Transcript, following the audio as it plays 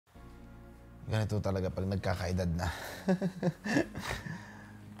Ganito talaga pag nagkakaedad na.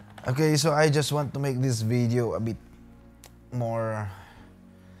 Okay, so I just want to make this video a bit more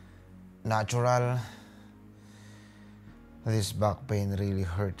natural. This back pain really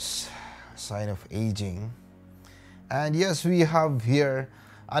hurts. Sign of aging. And yes, we have here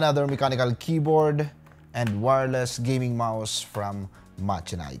another mechanical keyboard and wireless gaming mouse from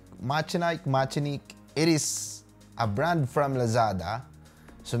Machenike. Machenike, it is a brand from Lazada.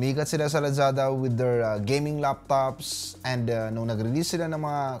 Sumikat sila sa Lazada with their gaming laptops, and nung nag-release sila ng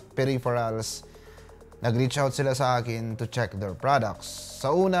mga peripherals, nag-reach out sila sa akin to check their products.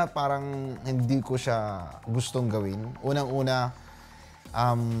 Sa una, parang hindi ko siya gustong gawin. Unang-una,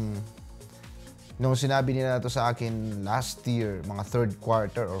 nung sinabi nila to sa akin last year, mga 3rd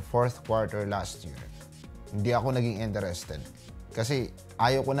quarter or 4th quarter last year, hindi ako naging interested. Kasi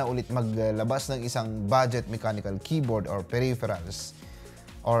ayaw ko na ulit maglabas ng isang budget mechanical keyboard or peripherals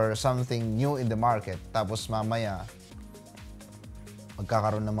or something new in the market, tapos mamaya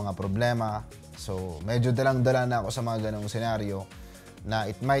magkakaroon ng mga problema. So medyo dalang-dala na ako sa mga ganong senaryo na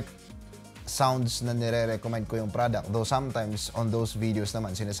it might sounds na nire-recommend ko yung product, though sometimes on those videos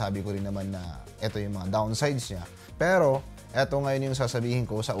naman sinasabi ko rin naman na ito yung mga downsides niya. Pero eto ngayon yung sasabihin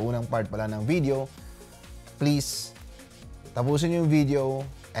ko sa unang part pala ng video. Please tapusin yung video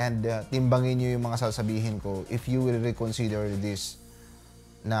and timbangin nyo yung mga sasabihin ko if you will reconsider this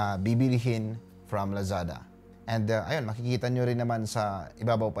na bibilihin from Lazada. And ayun, makikita nyo rin naman sa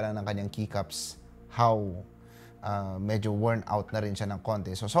ibabaw pa lang ng kanyang keycaps how medyo worn out na rin siya ng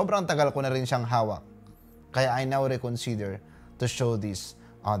konti. So sobrang tagal ko na rin siyang hawak. Kaya I now reconsider to show this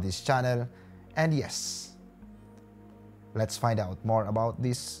on this channel. And yes, let's find out more about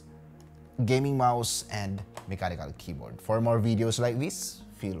this gaming mouse and mechanical keyboard. For more videos like this,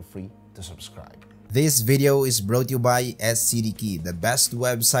 feel free to subscribe. This video is brought to you by SHOPEE, the best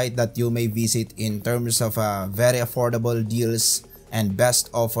website that you may visit in terms of very affordable deals and best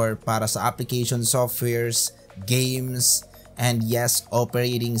offer para sa application softwares, games, and yes,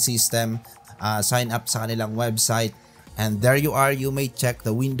 operating system. Sign up sa kanilang website and there you are, you may check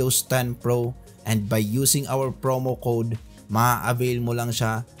the Windows 10 Pro, and by using our promo code, ma-avail mo lang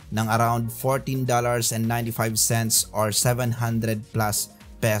siya ng around $14.95 or 700 plus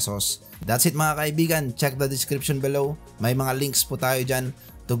pesos. That's it mga kaibigan. Check the description below. May mga links po tayo dyan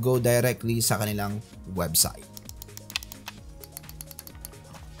to go directly sa kanilang website.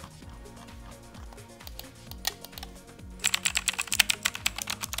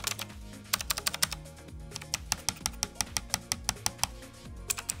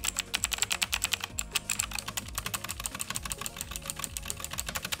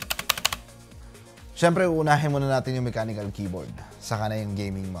 Siyempre, uunahin muna natin yung mechanical keyboard, saka na yung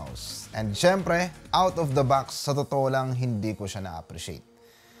gaming mouse. And siyempre, out of the box, sa totoo lang, hindi ko siya na-appreciate.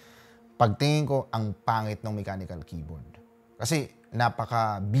 Pagtingin ko, ang pangit ng mechanical keyboard. Kasi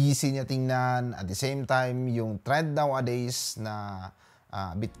napaka-busy niya tingnan, at the same time, yung trend nowadays na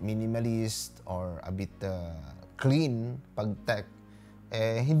a bit minimalist or a bit clean pag tech,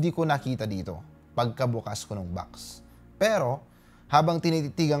 hindi ko nakita dito pagkabukas ko ng box. Pero, habang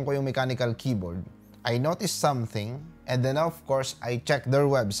tinititigan ko yung mechanical keyboard, I noticed something, and then of course, I checked their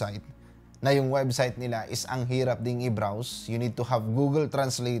website, na yung website nila is ang hirap ding i-browse. You need to have Google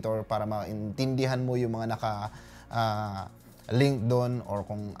Translator para maintindihan mo yung mga naka-link doon or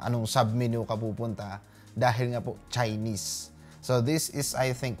kung anong submenu ka pupunta dahil nga po Chinese. So this is,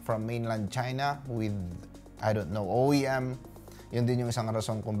 I think, from mainland China with, I don't know, OEM. Yun din yung isang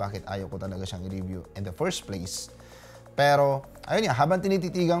rason kung bakit ayaw ko talaga siyang i-review in the first place. Pero, ayun nga, habang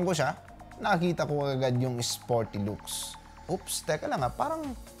tinititigan ko siya, nakita ko agad yung sporty looks. Oops, teka lang parang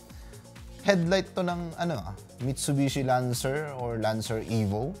headlight to ng Mitsubishi Lancer or Lancer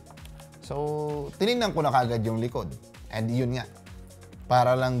Evo. So, tinignan ko na kagad yung likod. And yun nga,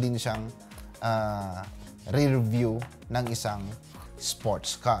 para lang din siyang rear view ng isang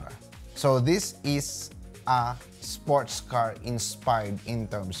sports car. So, this is a sports car inspired in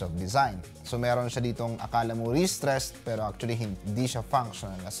terms of design. So meron siya ditong akala mo restressed, pero actually hindi siya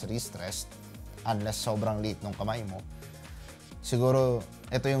functional as restressed unless sobrang liit ng kamay mo. Siguro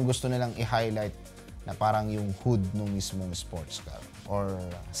ito yung gusto nilang i-highlight na parang yung hood ng mismong sports car or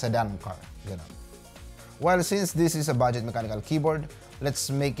sedan car, gano'n. Well, since this is a budget mechanical keyboard,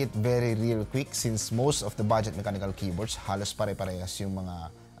 let's make it very real quick since most of the budget mechanical keyboards halos pare-parehas yung mga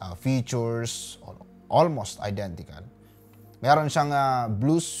features, almost identical. Meron siyang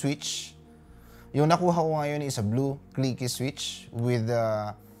blue switch. Yung nakuha ko ngayon is a blue clicky switch with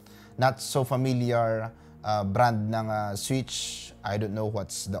not so familiar brand ng switch. I don't know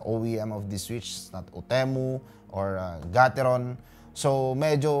what's the OEM of this switch. It's not Otemu or Gateron. So,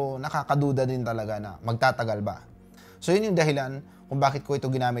 medyo nakakaduda din talaga na magtatagal ba. So, yun yung dahilan kung bakit ko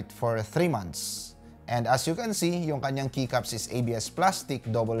ito ginamit for 3 months. And as you can see, yung kanyang keycaps is ABS plastic,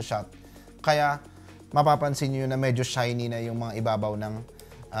 double shot. Kaya, mapapansin nyo na medyo shiny na yung mga ibabaw ng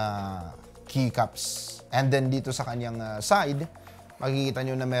keycaps. And then, dito sa kanyang side, makikita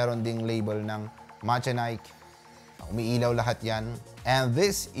nyo na meron ding label ng Machenike. Umiilaw lahat yan. And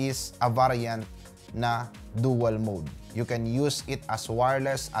this is a variant na dual mode. You can use it as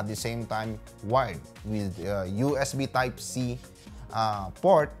wireless at the same time wired with USB Type-C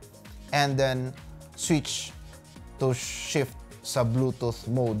port, and then switch to shift sa Bluetooth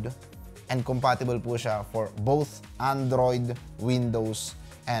mode, and compatible po siya for both Android, Windows,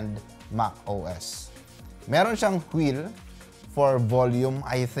 and Mac OS. Meron siyang wheel for volume,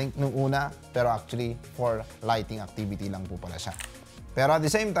 I think, nung una, pero actually for lighting activity lang po pala siya. Pero at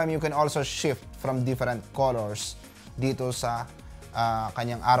the same time, you can also shift from different colors dito sa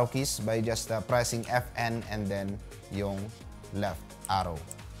kanyang arrow keys by just pressing FN and then yung left arrow.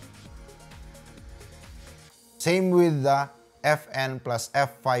 Same with the FN plus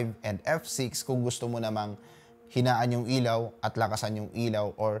F5 and F6 kung gusto mo namang hinaan yung ilaw at lakasan yung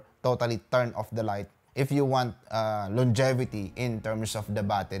ilaw or totally turn off the light if you want longevity in terms of the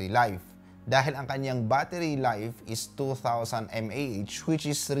battery life. Dahil ang kanyang battery life is 2000 mAh, which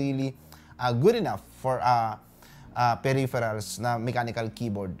is really good enough for peripherals na mechanical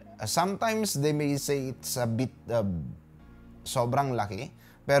keyboard. Sometimes they may say it's a bit sobrang laki,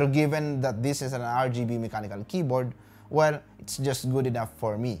 pero given that this is an RGB mechanical keyboard, well, it's just good enough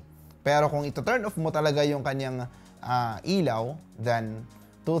for me. Pero kung ito-turn off mo talaga yung kanyang ilaw, then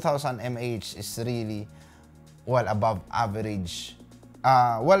 2000 mAh is really well above average.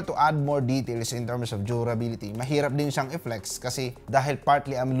 Well, to add more details in terms of durability, mahirap din siyang i-flex kasi dahil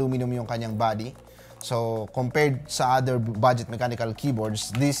partly aluminum yung kanyang body. So, compared sa other budget mechanical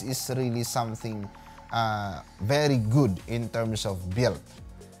keyboards, this is really something very good in terms of build.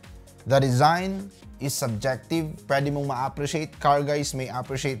 The design is subjective. Pwede mong ma-appreciate. Car guys may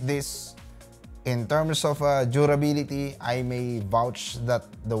appreciate this. In terms of durability, I may vouch that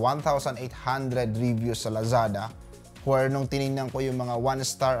the 1,800 reviews sa Lazada, where nung tinignan ko yung mga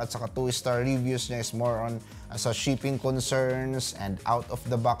 1-star at saka 2-star reviews niya is more on sa shipping concerns and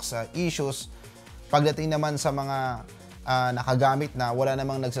out-of-the-box issues. Pagdating naman sa mga nakagamit na, wala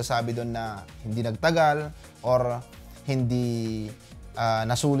namang nagsasabi doon na hindi nagtagal or hindi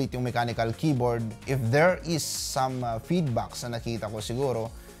nasulit yung mechanical keyboard. If there is some feedbacks na nakita ko siguro,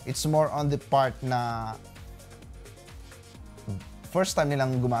 it's more on the part na first time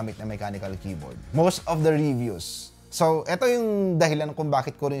nilang gumamit ng mechanical keyboard. Most of the reviews. So, ito yung dahilan kung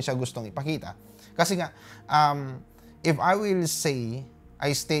bakit ko rin siya gustong ipakita. Kasi nga, if I will say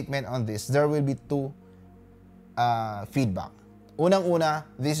a statement on this, there will be two feedback. Unang-una,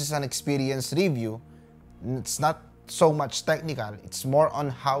 this is an experience review. It's not so much technical. It's more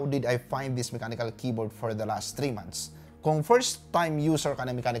on how did I find this mechanical keyboard for the last 3 months. Kung first-time user ka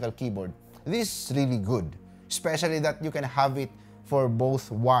ng mechanical keyboard, this is really good. Especially that you can have it for both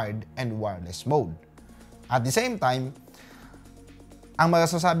wired and wireless mode. At the same time, ang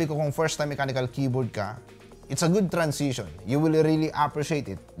masasabi ko kung first-time mechanical keyboard ka, it's a good transition. You will really appreciate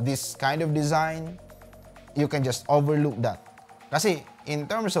it. This kind of design, you can just overlook that. Kasi, in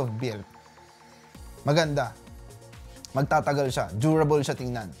terms of build, maganda. Magtatagal siya. Durable siya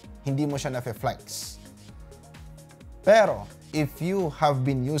tingnan. Hindi mo siya na-flex. Pero, if you have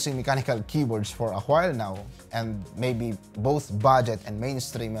been using mechanical keyboards for a while now, and maybe both budget and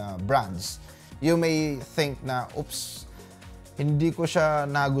mainstream brands, you may think na, oops, hindi ko siya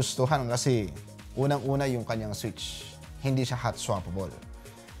nagustuhan kasi unang-una yung kanyang switch. Hindi siya hot swappable.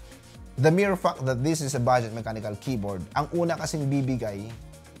 The mere fact that this is a budget mechanical keyboard, ang una kasing bibigay,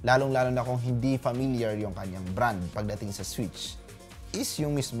 lalong-lalo na kung hindi familiar yung kanyang brand pagdating sa switch, is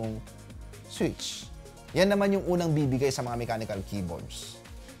yung mismong switch. Yan naman yung unang bibigay sa mga mechanical keyboards.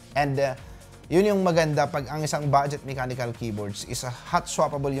 And yun yung maganda pag ang isang budget mechanical keyboards is a hot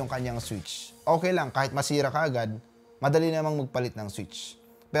swappable yung kanyang switch. Okay lang, kahit masira ka agad, madali namang magpalit ng switch.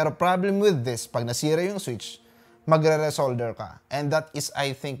 Pero problem with this, pag nasira yung switch, magre-resolder ka. And that is,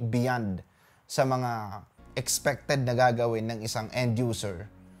 I think, beyond sa mga expected na gagawin ng isang end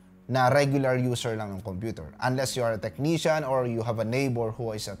user na regular user lang ng computer. Unless you are a technician or you have a neighbor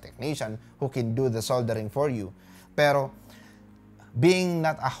who is a technician who can do the soldering for you. Pero, being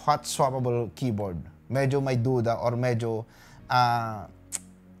not a hot swappable keyboard, medyo may duda or medyo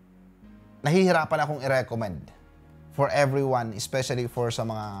nahihirapan akong i-recommend for everyone, especially for sa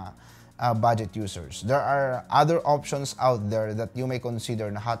mga budget users. There are other options out there that you may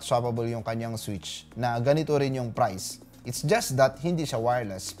consider na hot swappable yung kanyang switch na ganito rin yung price. It's just that hindi siya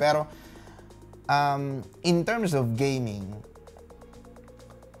wireless. Pero in terms of gaming,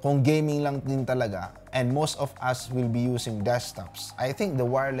 kung gaming lang din talaga, and most of us will be using desktops, I think the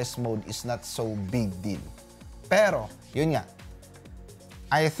wireless mode is not so big deal. Pero, yun nga,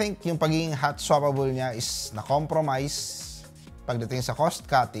 I think yung pagiging hot swappable niya is na-compromise pagdating sa cost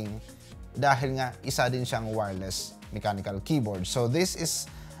cutting dahil nga isa din siyang wireless mechanical keyboard. So this is,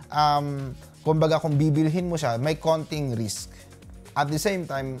 kumbaga kung bibilhin mo siya, may konting risk. At the same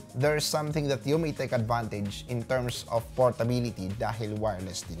time, there's something that you may take advantage in terms of portability dahil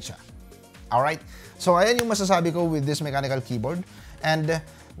wireless din siya. Alright? So, ayan yung masasabi ko with this mechanical keyboard. And,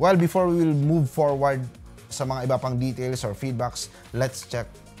 well, before we will move forward sa mga iba pang details or feedbacks, let's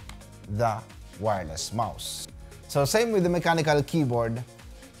check the wireless mouse. So, same with the mechanical keyboard,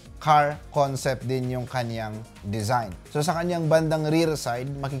 car concept din yung kanyang design. So, sa kanyang bandang rear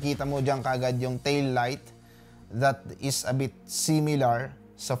side, makikita mo dyan kaagad yung tail light that is a bit similar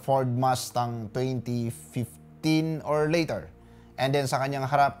sa Ford Mustang 2015 or later. And then sa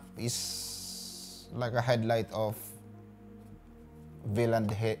kanyang harap is like a headlight of Villand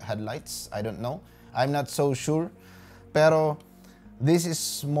headlights. I don't know. I'm not so sure. Pero this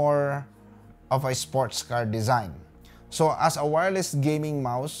is more of a sports car design. So as a wireless gaming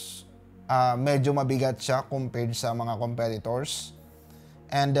mouse, medyo mabigat siya compared sa mga competitors.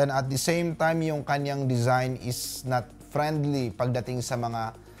 And then at the same time, yung kanyang design is not friendly pagdating sa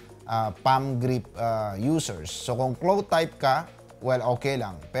mga palm grip users. So kung claw type ka, well, okay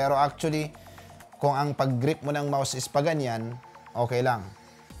lang. Pero actually, kung ang pag-grip mo ng mouse is paganyan, okay lang.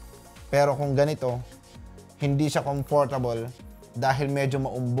 Pero kung ganito, hindi siya comfortable dahil medyo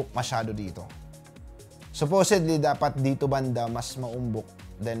maumbok masyado dito. Supposedly, dapat dito banda mas maumbok,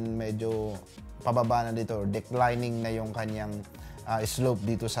 then medyo pababa na dito, declining na yung kanyang slope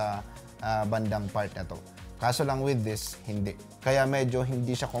dito sa bandang part na to. Kaso lang with this, hindi. Kaya medyo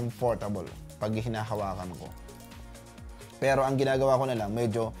hindi siya comfortable pag hinahawakan ko. Pero ang ginagawa ko na lang,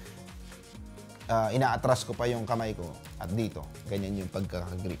 medyo inaatras ko pa yung kamay ko at dito. Ganyan yung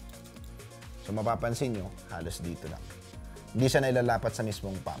pagkakagrip. So mapapansin nyo, halos dito lang. Hindi siya nailalapat sa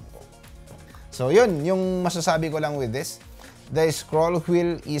mismong palm ko. So yun, yung masasabi ko lang with this. The scroll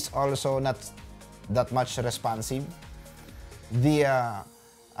wheel is also not that much responsive. The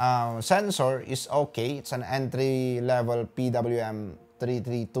sensor is okay. It's an entry-level PWM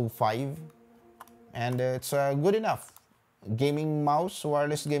 3325. And it's good enough. Gaming mouse,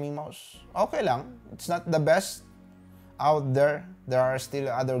 wireless gaming mouse, okay lang. It's not the best out there. There are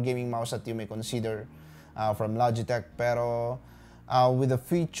still other gaming mouse that you may consider from Logitech. Pero with the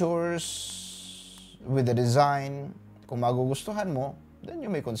features, with the design, kung magugustuhan mo, then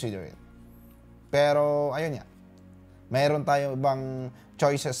you may consider it. Pero ayun nga. Mayroon tayong ibang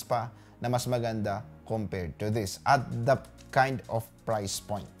choices pa na mas maganda compared to this at the kind of price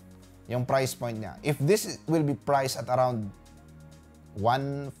point. Yung price point niya. If this will be priced at around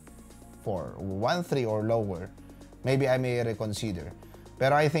 1.4, 1.3 or lower, maybe I may reconsider.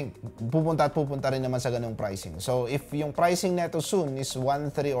 Pero I think pupunta rin naman sa ganung pricing. So if yung pricing neto soon is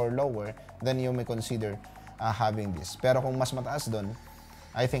 1.3 or lower, then you may consider having this. Pero kung mas mataas doon,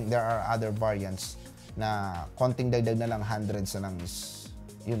 I think there are other variants na konting dagdag na lang, hundreds na lang is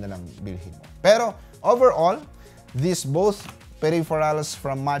yun na lang bilhin mo. Pero overall, these both peripherals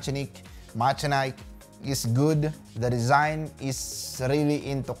from Machenike is good. The design is really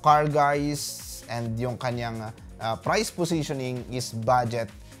into car guys, and yung kanyang price positioning is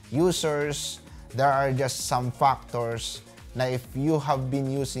budget users. There are just some factors na if you have been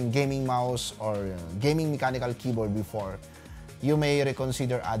using gaming mouse or gaming mechanical keyboard before, you may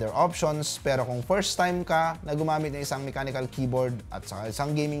reconsider other options. Pero kung first time ka na gumamit ng isang mechanical keyboard at saka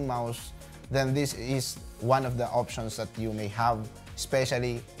isang gaming mouse, then this is one of the options that you may have,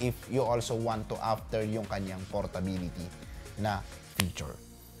 especially if you also want to after yung kanyang portability na feature.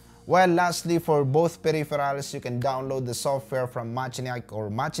 Well, lastly, for both peripherals, you can download the software from Machenike or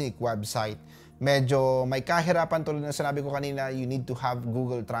Machenike website. Medyo may kahirapan tulad ng sinabi ko kanina, you need to have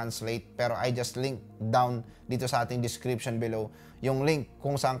Google Translate. Pero I just link down dito sa ating description below yung link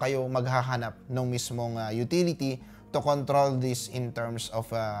kung saan kayo maghahanap ng mismong utility to control this in terms of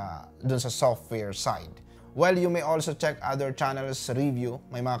dun sa software side. Well, you may also check other channels review.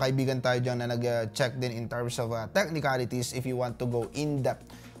 May mga kaibigan tayo dyan na nag-check din in terms of technicalities if you want to go in-depth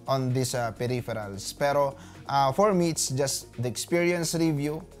on these peripherals. Pero for me, it's just the experience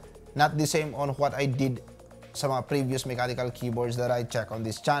review. Not the same on what I did sa mga previous mechanical keyboards that I check on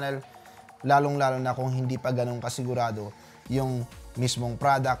this channel. Lalong-lalo na kung hindi pa ganun kasigurado yung mismong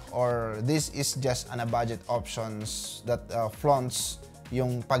product, or this is just an budget options that flaunts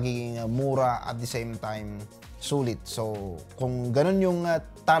yung pagiging mura at the same time sulit. So, kung ganun yung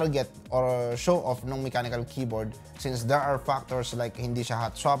target or show off ng mechanical keyboard, since there are factors like hindi siya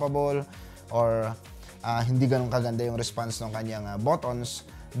hot swappable or hindi ganun kaganda yung response ng kanyang buttons,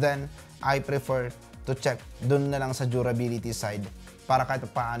 then I prefer to check dun na lang sa durability side para kahit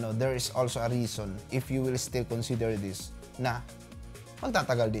paano there is also a reason if you will still consider this na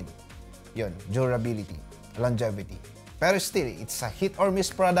magtatagal din. Yun, durability, longevity. Pero still, it's a hit or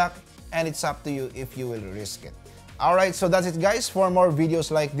miss product and it's up to you if you will risk it. Alright, so that's it guys. For more videos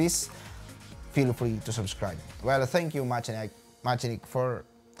like this, feel free to subscribe. Well, thank you Machenike for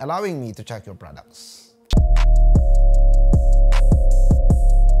allowing me to check your products.